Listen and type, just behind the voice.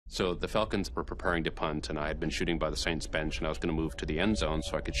So the Falcons were preparing to punt, and I had been shooting by the Saints bench, and I was going to move to the end zone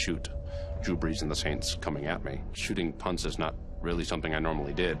so I could shoot Drew Brees and the Saints coming at me. Shooting punts is not really something I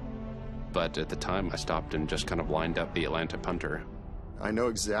normally did. But at the time, I stopped and just kind of lined up the Atlanta punter. I know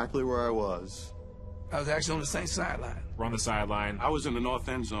exactly where I was. I was actually on the Saints sideline. We're on the sideline. I was in the north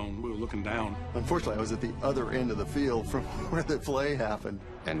end zone. We were looking down. Unfortunately, I was at the other end of the field from where the play happened.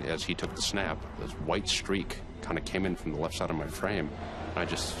 And as he took the snap, this white streak kind of came in from the left side of my frame. I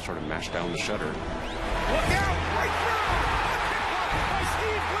just sort of mashed down the shutter. Look out! Right through! By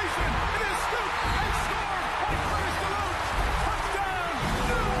Steve Gleason! It is scooped and scored by Curtis DeLoach! Touchdown,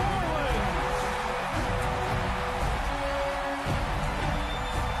 New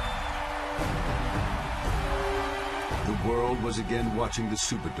Orleans! The world was again watching the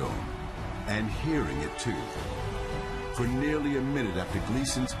Superdome and hearing it too. For nearly a minute after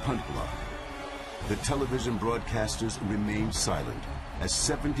Gleason's punt block, the television broadcasters remained silent as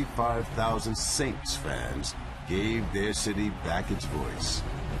 75,000 Saints fans gave their city back its voice.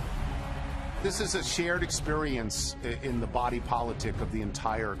 This is a shared experience in the body politic of the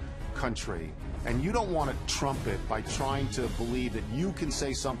entire country. And you don't want to trump it by trying to believe that you can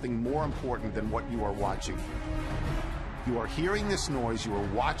say something more important than what you are watching. You are hearing this noise, you are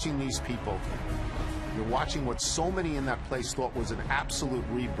watching these people. You're watching what so many in that place thought was an absolute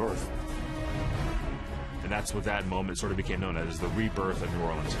rebirth. And that's what that moment sort of became known as the rebirth of New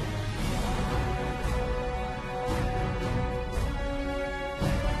Orleans.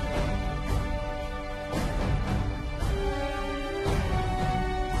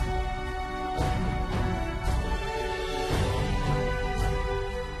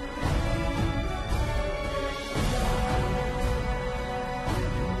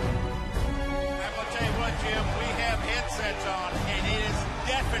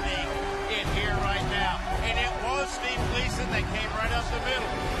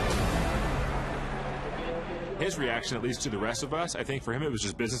 His reaction, at least to the rest of us, I think for him it was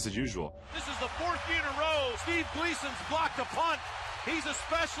just business as usual. This is the fourth year in a row Steve Gleason's blocked a punt. He's a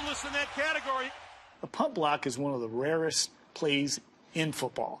specialist in that category. A punt block is one of the rarest plays in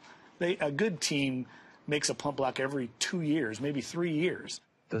football. A good team makes a punt block every 2 years, maybe 3 years.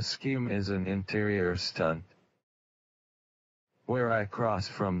 The scheme is an interior stunt, where I cross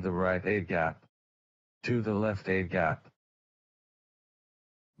from the right A-gap to the left A-gap.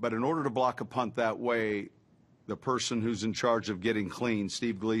 But in order to block a punt that way, the person who's in charge of getting clean,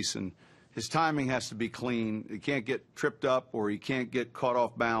 Steve Gleason, his timing has to be clean. He can't get tripped up or he can't get caught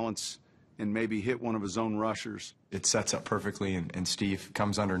off balance and maybe hit one of his own rushers. It sets up perfectly, and Steve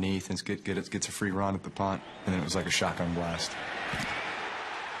comes underneath and gets a free run at the punt, and then it was like a shotgun blast.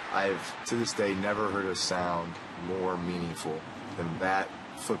 I've, to this day, never heard a sound more meaningful than that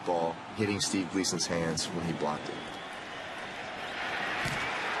football hitting Steve Gleason's hands when he blocked it.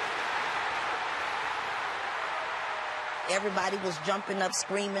 Everybody was jumping up,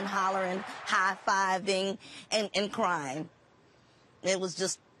 screaming, hollering, high-fiving, and crying. It was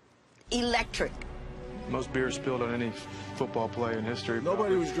just electric. Most beer spilled on any football play in history.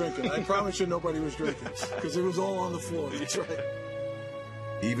 Nobody was drinking. I promise you nobody was drinking, because it was all on the floor. That's right.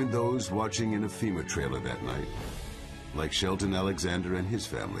 Even those watching in a FEMA trailer that night, like Shelton Alexander and his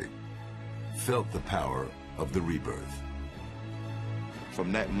family, felt the power of the rebirth.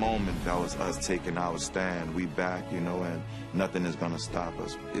 From that moment, that was us taking our stand. We back, you know, and nothing is going to stop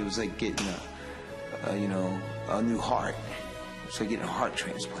us. It was like getting a new heart. It's like getting a heart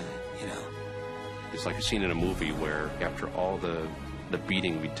transplant, you know. It's like a scene in a movie where after all the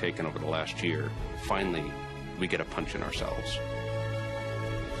beating we'd taken over the last year, finally we get a punch in ourselves.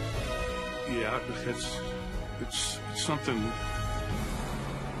 Yeah, it's something.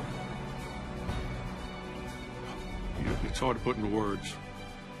 It's hard to put into words.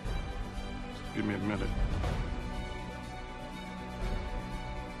 Give me a minute.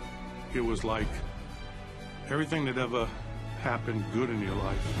 It was like everything that ever happened good in your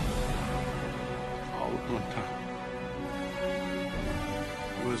life, all at one time.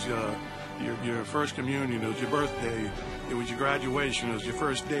 It was your first communion, it was your birthday, it was your graduation, it was your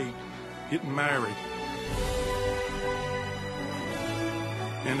first date, getting married.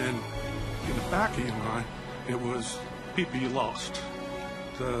 And then in the back of your mind, it was people you lost,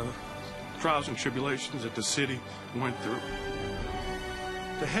 the trials and tribulations that the city went through.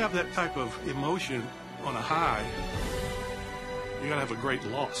 To have that type of emotion on a high, you gotta have a great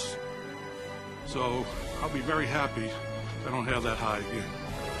loss. So I'll be very happy if I don't have that high again.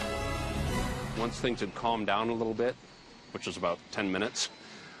 Once things had calmed down a little bit, which was about 10 minutes,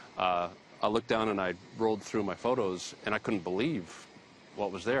 I looked down and I rolled through my photos and I couldn't believe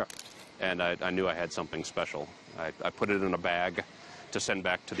what was there. And I knew I had something special. I put it in a bag to send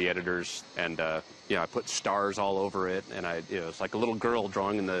back to the editors, and you know, I put stars all over it, and it was like a little girl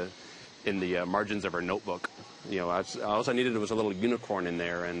drawing in the margins of her notebook. You know, all I needed was a little unicorn in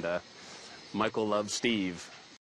there, and Michael loved Steve.